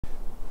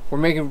We're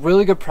making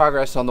really good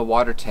progress on the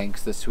water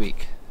tanks this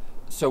week.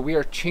 So we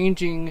are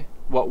changing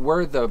what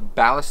were the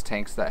ballast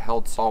tanks that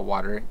held salt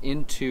water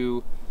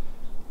into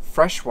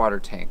freshwater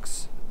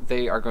tanks.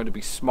 They are going to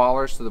be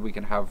smaller so that we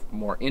can have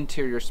more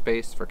interior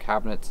space for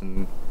cabinets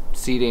and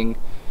seating.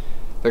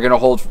 They're going to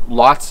hold a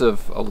lot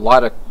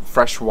of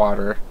fresh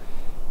water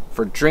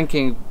for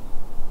drinking.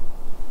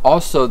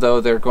 Also, though,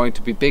 they're going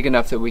to be big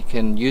enough that we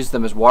can use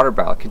them as water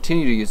ballast,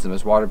 continue to use them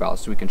as water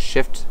ballast, so we can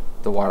shift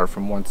the water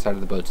from one side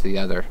of the boat to the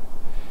other.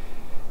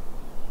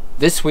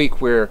 This week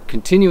we're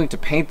continuing to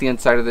paint the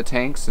inside of the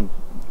tanks and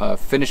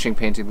finishing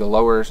painting the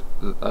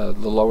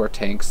lower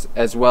tanks,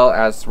 as well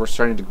as we're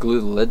starting to glue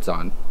the lids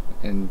on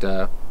and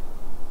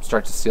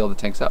start to seal the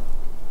tanks up.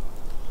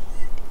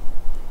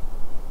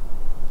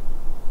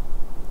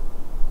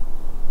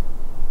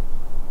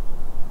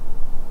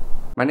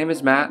 My name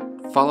is Matt.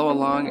 Follow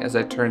along as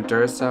I turn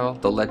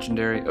Duracell, the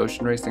legendary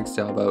ocean racing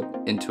sailboat,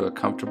 into a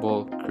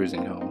comfortable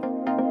cruising home.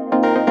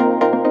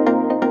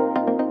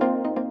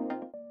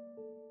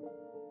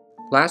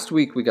 Last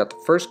week we got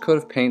the first coat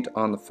of paint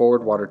on the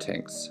forward water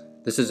tanks.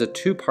 This is a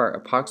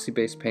two-part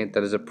epoxy-based paint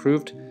that is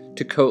approved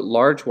to coat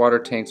large water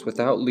tanks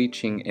without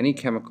leaching any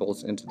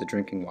chemicals into the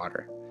drinking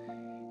water.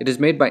 It is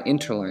made by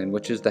Interline,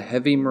 which is the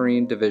heavy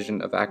marine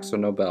division of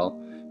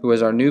AkzoNobel, who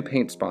is our new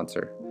paint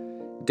sponsor.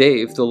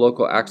 Dave, the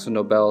local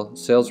AkzoNobel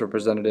sales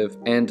representative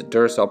and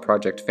Duracell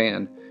project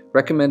fan,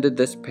 recommended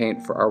this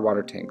paint for our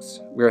water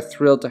tanks. We are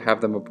thrilled to have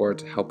them aboard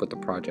to help with the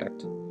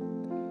project.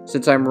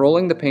 Since I'm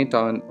rolling the paint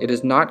on, it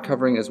is not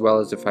covering as well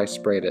as if I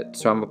sprayed it,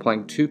 so I'm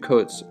applying 2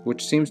 coats,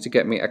 which seems to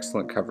get me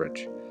excellent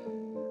coverage.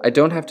 I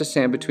don't have to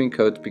sand between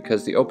coats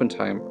because the open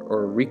time,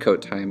 or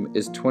recoat time,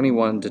 is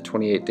 21 to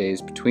 28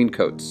 days between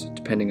coats,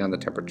 depending on the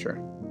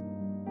temperature.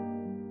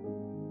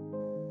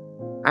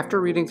 After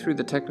reading through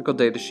the technical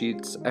data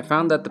sheets, I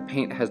found that the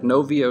paint has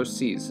no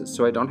VOCs,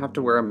 so I don't have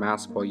to wear a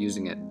mask while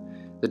using it.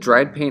 The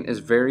dried paint is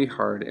very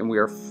hard, and we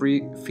are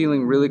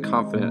feeling really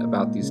confident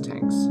about these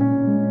tanks.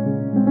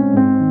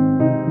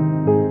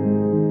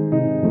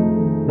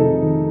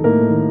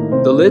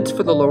 The lids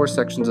for the lower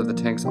sections of the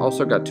tanks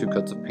also got 2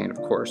 coats of paint, of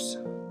course.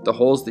 The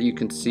holes that you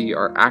can see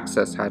are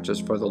access hatches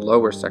for the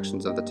lower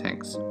sections of the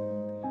tanks.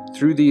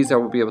 Through these I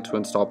will be able to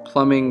install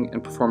plumbing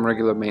and perform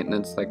regular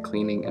maintenance like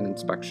cleaning and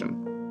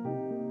inspection.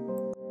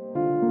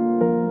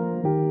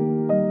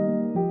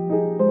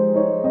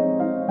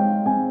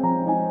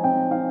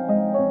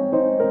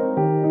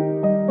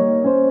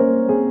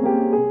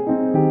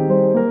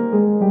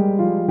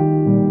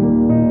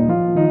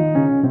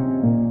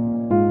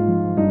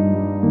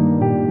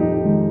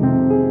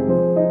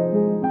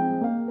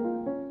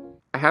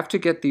 I have to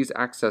get these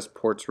access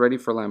ports ready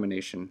for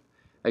lamination.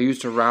 I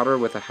used a router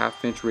with a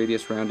 1/2 inch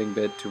radius rounding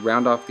bit to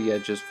round off the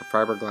edges for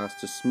fiberglass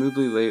to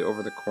smoothly lay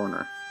over the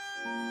corner.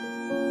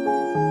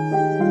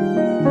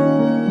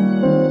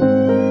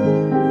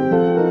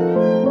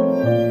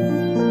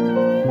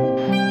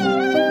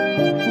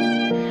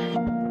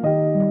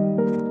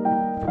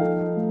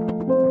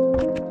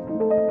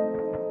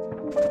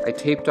 I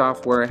taped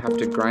off where I have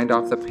to grind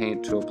off the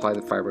paint to apply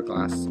the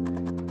fiberglass.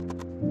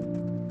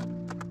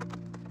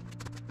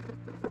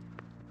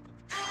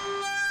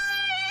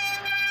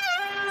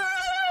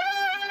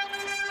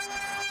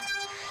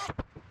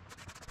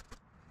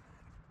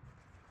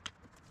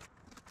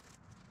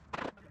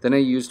 Then I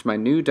used my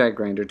new die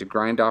grinder to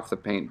grind off the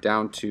paint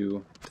down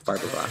to the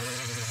fiberglass.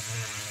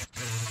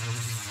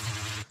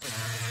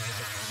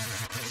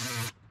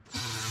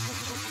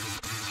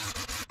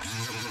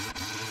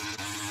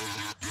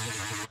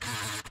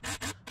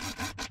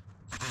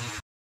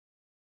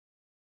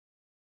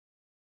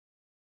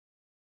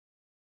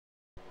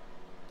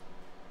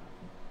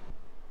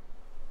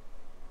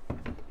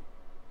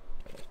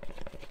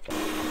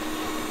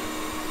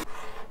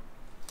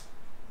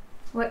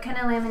 What kind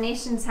of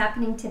lamination is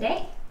happening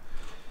today?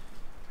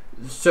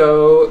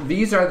 So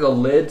these are the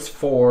lids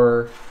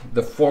for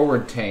the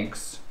forward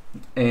tanks,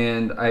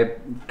 and I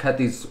cut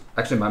these,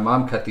 actually my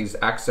mom cut these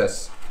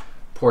access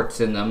ports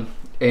in them,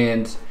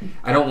 and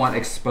I don't want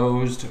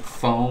exposed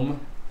foam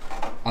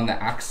on the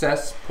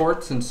access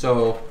ports, and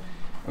so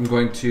I'm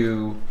going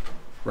to,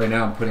 right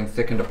now I'm putting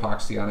thickened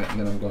epoxy on it, and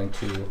then I'm going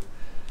to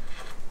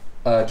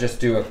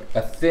just do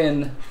a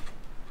thin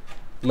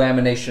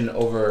lamination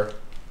over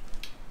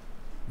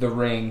the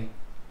ring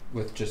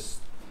with just,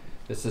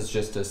 this is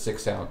just a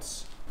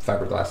 6-ounce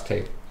fiberglass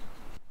tape.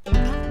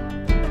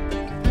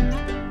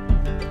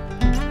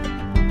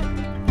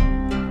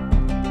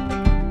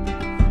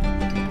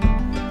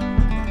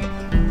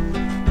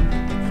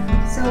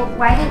 So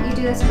why didn't you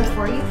do this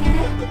before you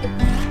painted?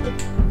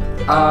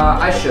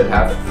 I should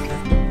have.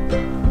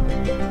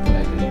 But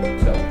I didn't,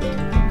 so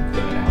do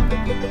it now.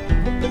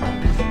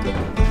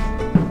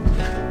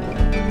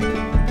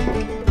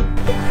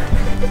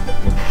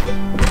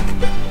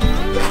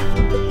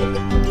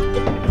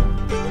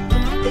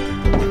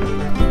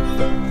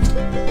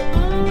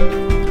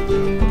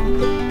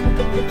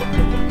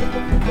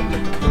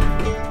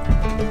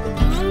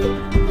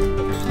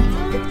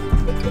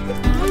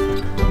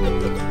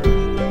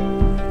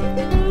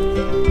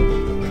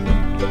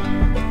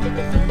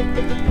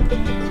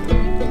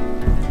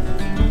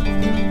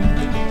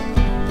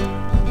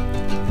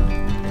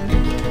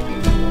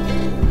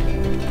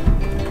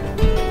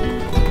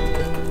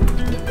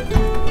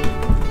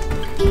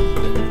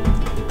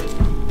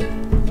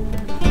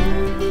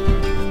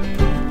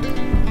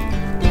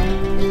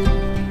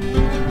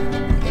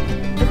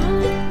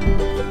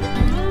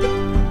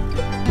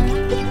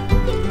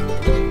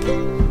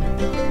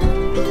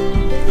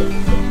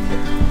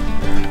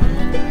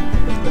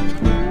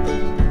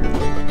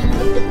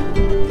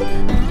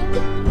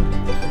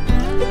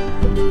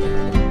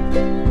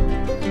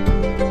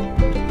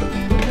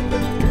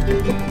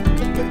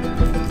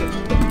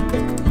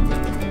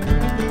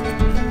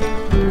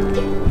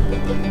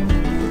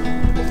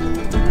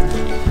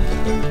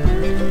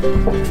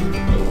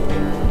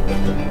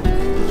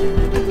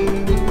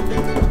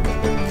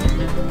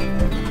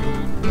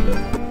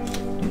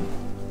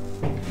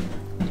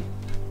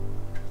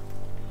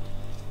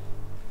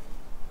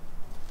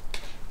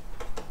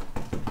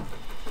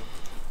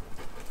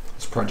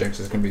 project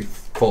is going to be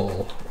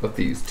full of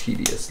these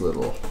tedious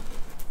little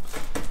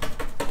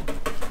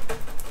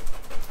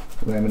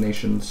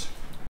laminations.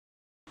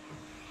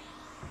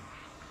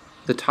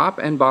 The top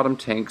and bottom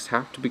tanks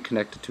have to be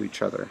connected to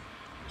each other.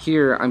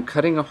 Here I'm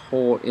cutting a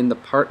hole in the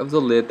part of the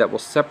lid that will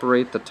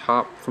separate the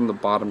top from the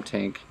bottom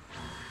tank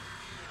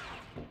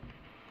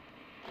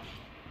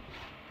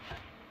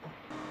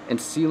and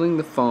sealing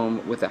the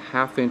foam with a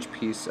 1/2-inch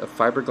piece of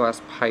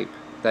fiberglass pipe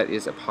that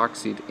is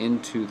epoxied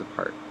into the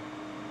part.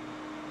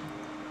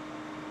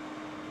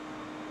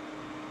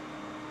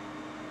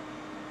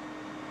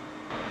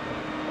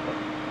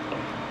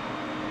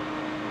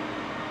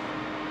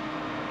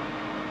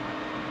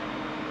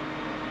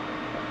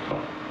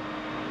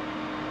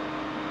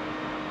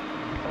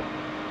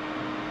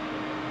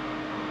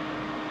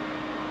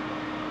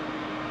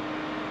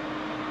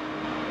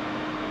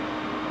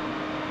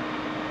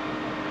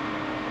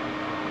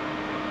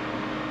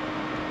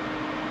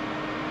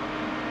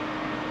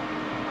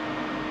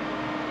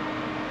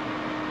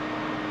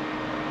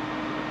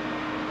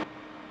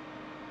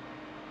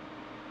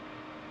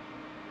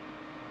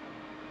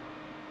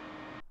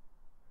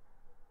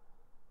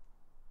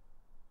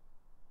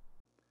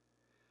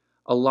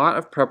 A lot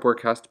of prep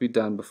work has to be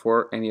done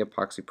before any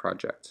epoxy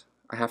project.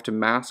 I have to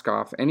mask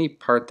off any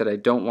part that I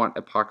don't want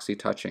epoxy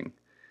touching.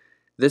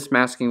 This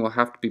masking will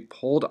have to be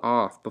pulled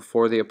off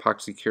before the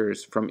epoxy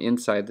cures from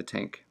inside the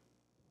tank.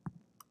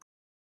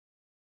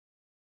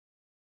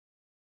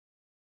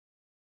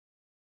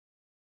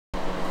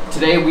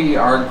 Today we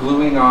are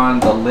gluing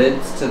on the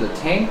lids to the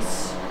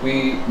tanks.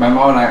 My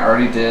mom and I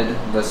already did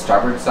the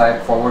starboard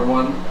side forward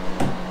one,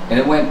 and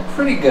it went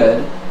pretty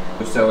good.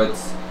 So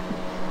it's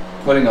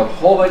putting a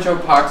whole bunch of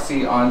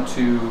epoxy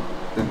onto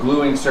the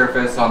gluing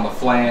surface on the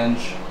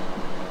flange,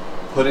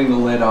 putting the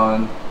lid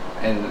on,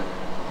 and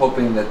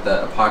hoping that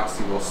the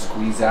epoxy will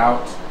squeeze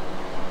out.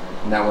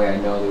 And that way I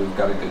know that we've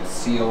got a good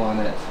seal on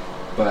it.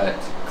 But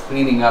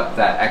cleaning up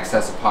that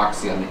excess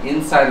epoxy on the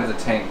inside of the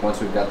tank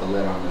once we've got the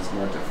lid on is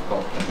more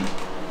difficult than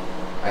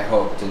I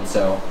hoped. And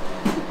so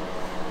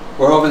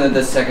we're hoping that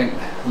this second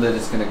lid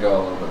is going to go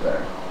a little bit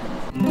better.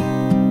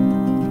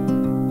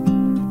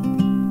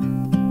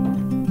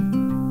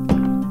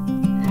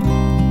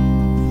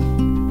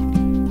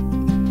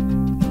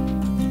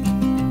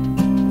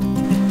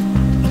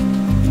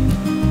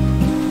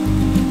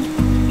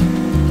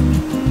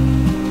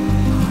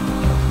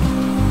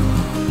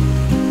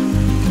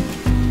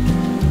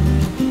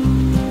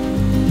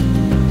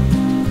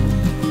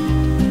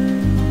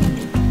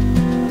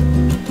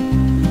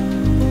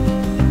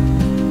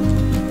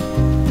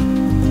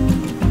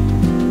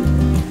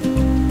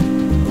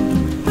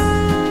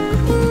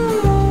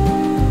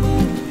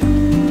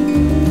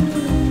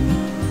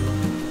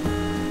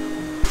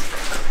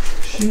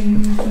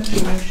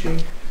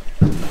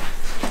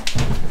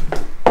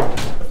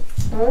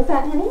 What was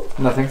that, honey?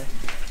 Nothing.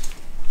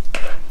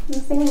 You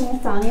singing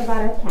a song about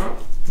our cat?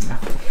 No.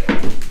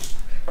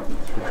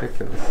 It's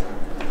ridiculous.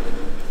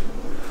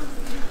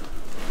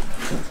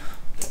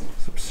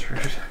 It's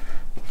absurd.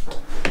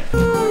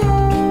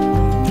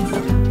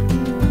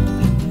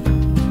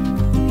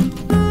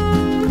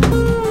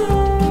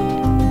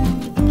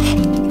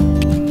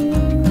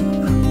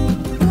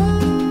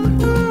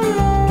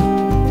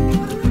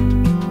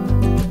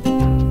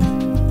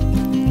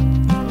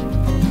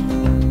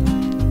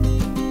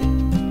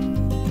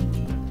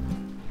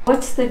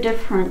 What's the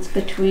difference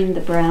between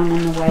the brown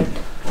and the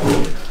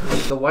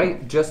white? The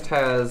white just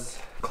has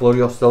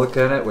colloidal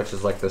silica in it, which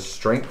is like the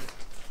strength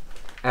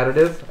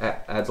additive.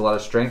 Adds a lot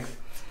of strength.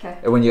 Okay.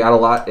 And when you add a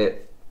lot,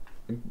 it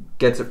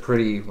gets it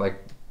pretty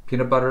like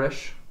peanut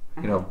butter-ish,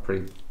 you know,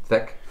 pretty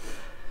thick.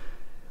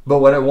 But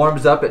when it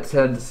warms up, it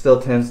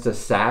still tends to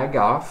sag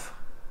off.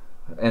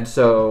 And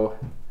so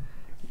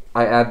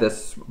I add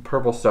this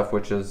purple stuff,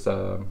 which is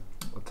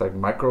it's like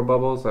micro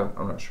bubbles.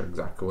 I'm not sure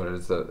exactly what it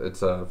is.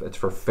 It's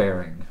for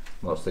fairing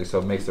mostly, so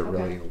it makes it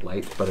really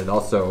light, but it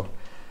also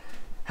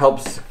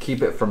helps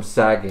keep it from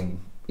sagging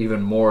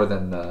even more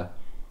than the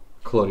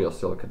colloidal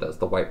silica does,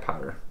 the white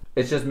powder.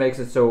 It just makes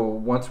it so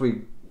once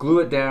we glue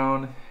it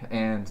down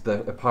and the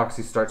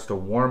epoxy starts to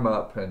warm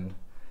up and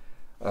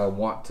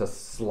want to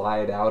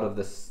slide out of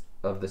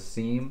the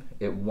seam,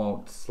 it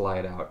won't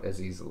slide out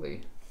as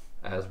easily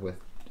as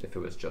with if it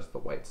was just the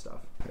white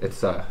stuff.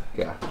 It's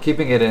yeah,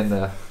 keeping it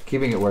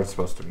where it's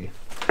supposed to be.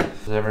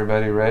 Is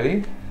everybody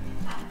ready?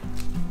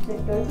 Is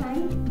it go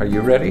time? Are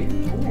you ready?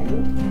 I'm ready.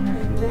 Are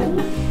you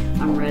ready?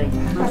 I'm ready.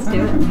 Let's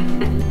do it.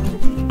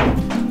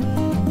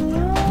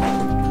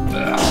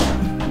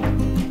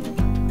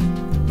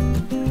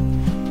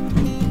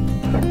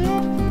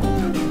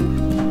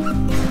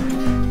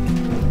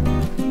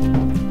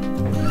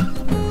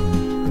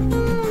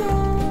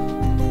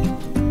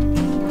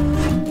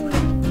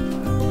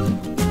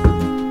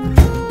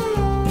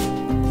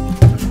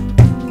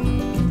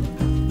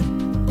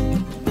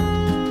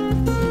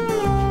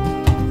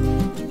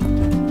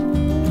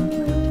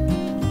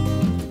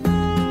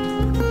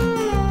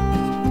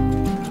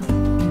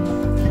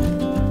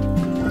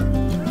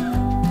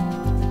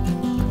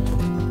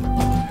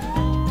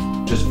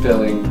 Just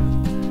filling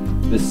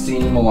the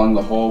seam along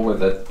the hole where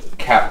the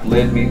cap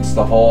lid meets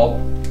the hole.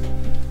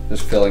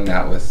 Just filling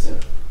that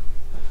with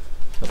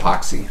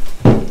epoxy.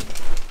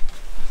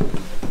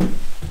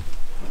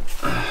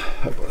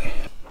 Oh boy.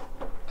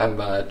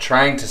 I'm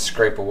trying to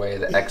scrape away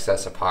the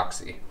excess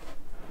epoxy.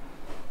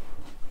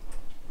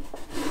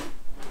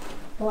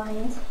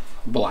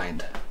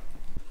 Blind.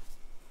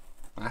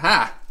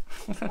 Aha!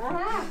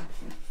 Ah,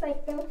 it's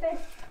like no fish.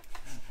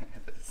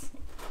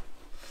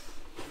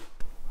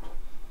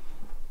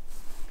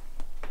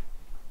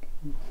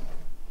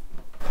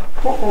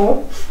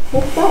 Uh-oh,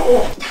 what's that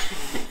it?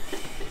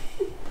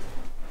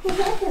 What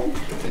happened?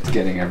 It's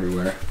getting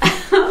everywhere.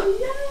 Oh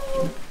no!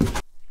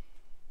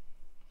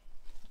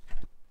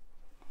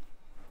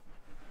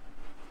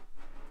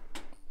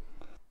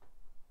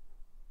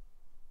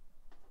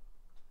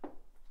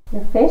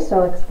 Your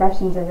facial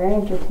expressions are very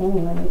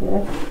entertaining when you do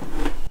it.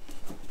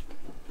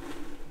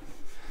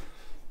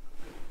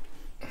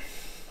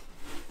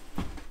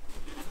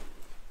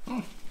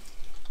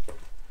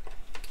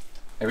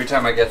 Every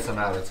time I get some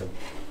out, it's a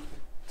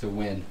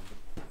win.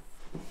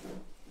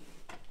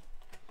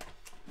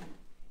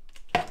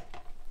 I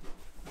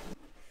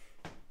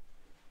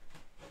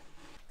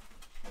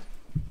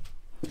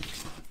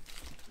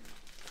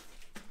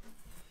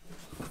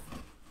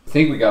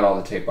think we got all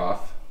the tape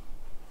off.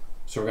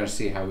 So we're going to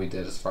see how we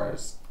did as far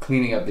as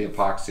cleaning up the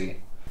epoxy.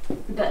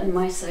 I'm betting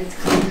my side's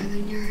cleaner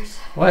than yours.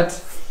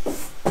 What?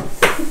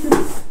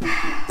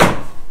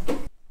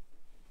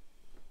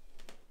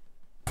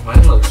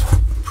 Mine looks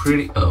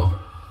pretty. Oh.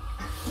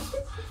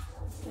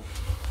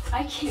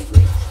 I can't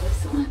reach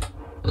this one.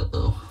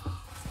 Uh-oh.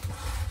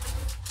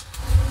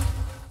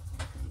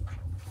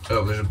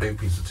 Oh, there's a big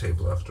piece of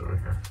tape left over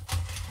here.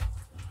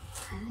 I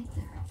think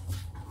they're...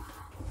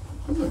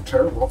 Doesn't look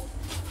terrible.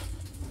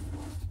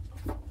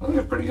 I think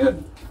it's pretty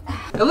good.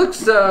 It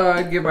looks,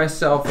 I'd give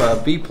myself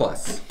a B+.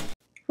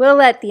 We'll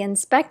let the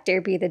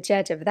inspector be the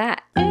judge of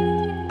that.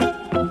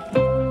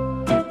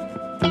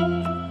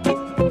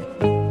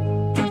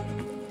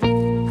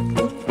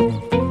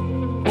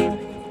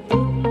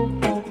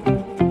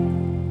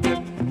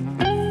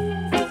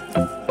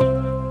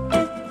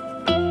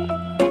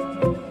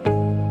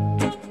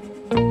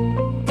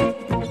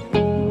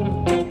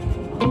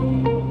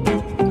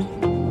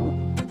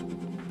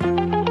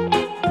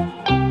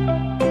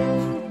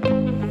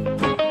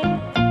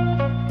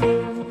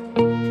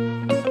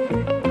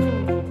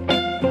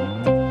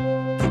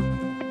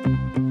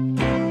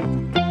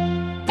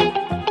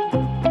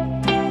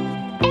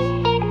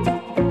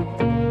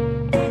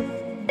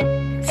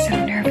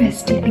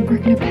 Do you think we're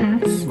gonna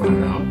pass? I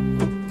don't know.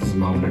 This is a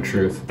moment of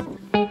truth.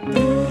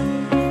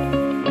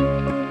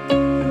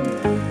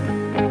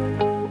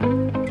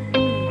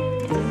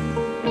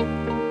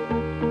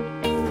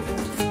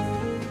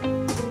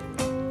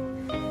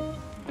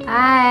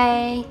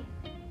 Hi.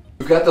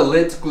 We've got the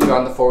lids glued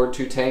on the forward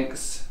two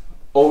tanks.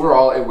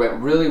 Overall, it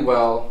went really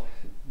well.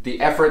 The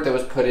effort that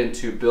was put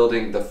into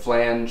building the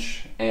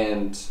flange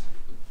and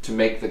to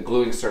make the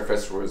gluing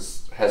surface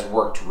has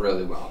worked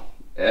really well.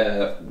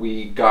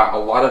 We got a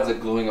lot of the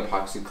gluing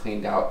epoxy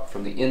cleaned out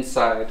from the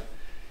inside,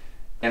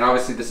 and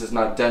obviously this is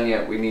not done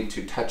yet. We need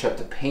to touch up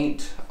the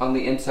paint on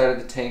the inside of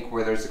the tank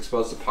where there's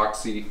exposed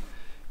epoxy,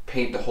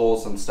 paint the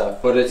holes and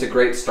stuff, but it's a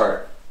great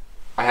start.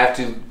 I have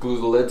to glue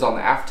the lids on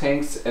the aft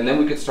tanks, and then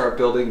we could start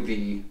building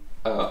the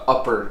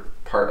upper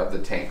part of the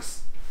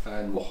tanks,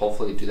 and we'll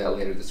hopefully do that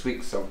later this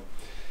week. So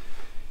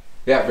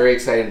yeah, very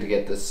excited to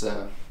get this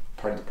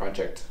part of the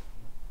project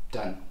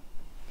done.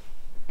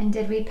 And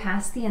did we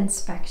pass the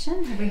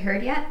inspection? Have we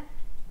heard yet?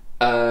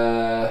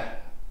 I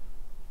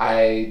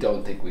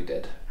don't think we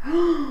did.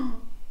 Oh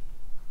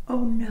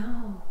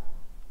no.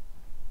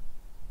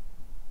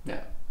 No.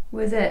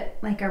 Was it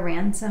like a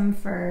ransom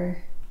for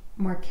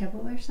more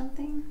kibble or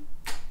something?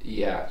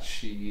 Yeah,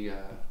 she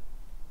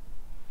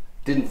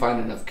didn't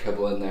find enough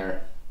kibble in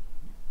there.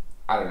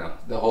 I don't know.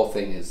 The whole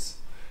thing it's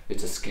a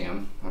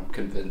scam. I'm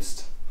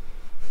convinced.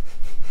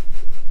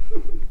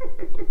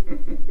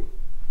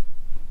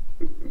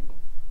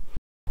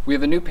 We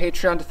have a new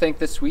Patreon to thank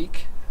this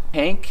week.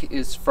 Hank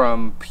is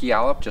from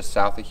Puyallup, just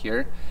south of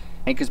here.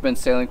 Hank has been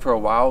sailing for a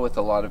while with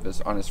a lot of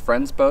on his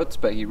friends' boats,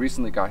 but he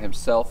recently got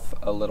himself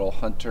a little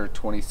Hunter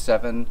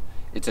 27.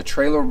 It's a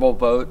trailerable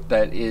boat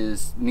that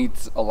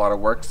needs a lot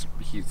of work.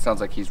 He sounds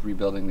like he's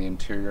rebuilding the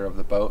interior of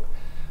the boat,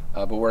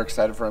 but we're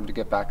excited for him to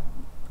get back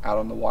out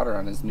on the water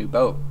on his new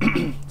boat.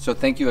 So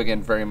thank you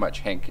again very much,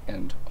 Hank,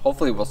 and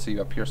hopefully we'll see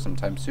you up here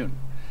sometime soon.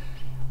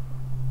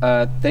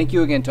 Thank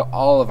you again to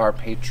all of our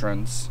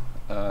patrons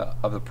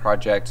of the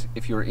project.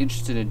 If you're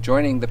interested in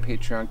joining the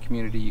Patreon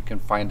community, you can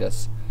find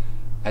us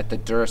at the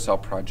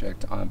Duracell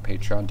Project on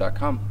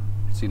patreon.com.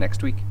 See you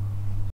next week.